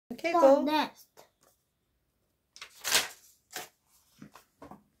Okay, the go. nest.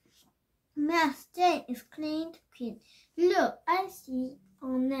 Nest day is cleaned clean. Look, I see a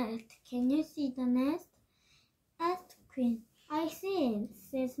nest. Can you see the nest? Asked Queen. I see it,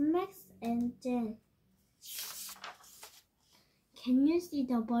 says Max and Jen. Can you see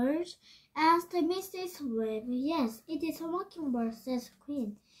the birds? Asked Mrs. Webb. Yes, it is a mockingbird, says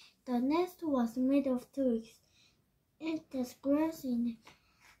Queen. The nest was made of twigs. It has grass in it.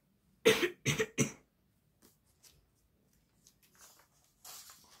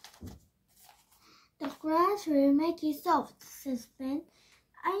 The grass will make it soft, says Ben.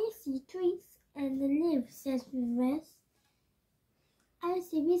 I see twigs and leaves, says Wes. I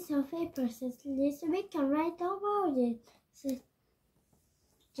see bits of paper, says Liz. We can write about it, says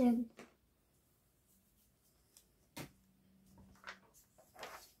Jen.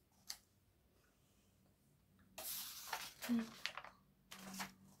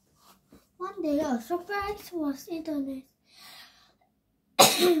 One day a surprise was in the nest.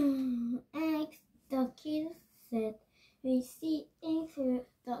 Eggs, the kids said. We see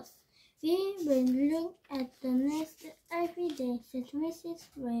infidels. We will look at the nest every day, said Mrs.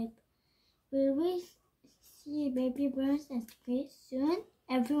 Webb. Will we see baby birds and squirrels soon?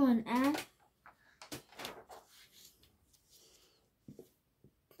 Everyone asked.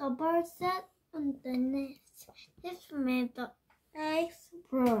 The birds sat on the nest. This made the eggs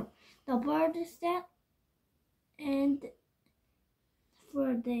grow. The birds sat and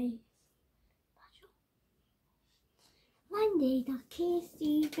for days. One day the kids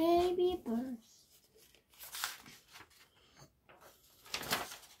see baby birds.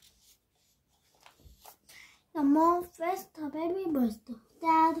 The mom fetched the baby birds. The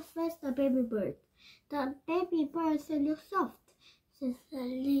dad fetched the baby bird. The baby birds look soft, says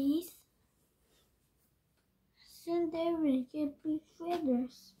Liz. Soon they will get big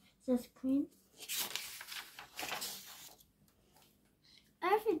feathers, says Queen.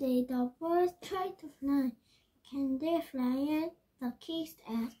 Every day the birds try to fly. Can they fly yet? The kids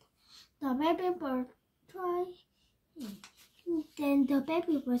asked. The baby bird tried. Then the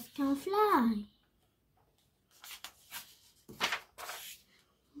baby birds can fly.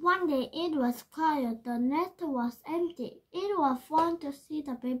 One day it was quiet. The nest was empty. It was fun to see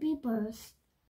the baby birds.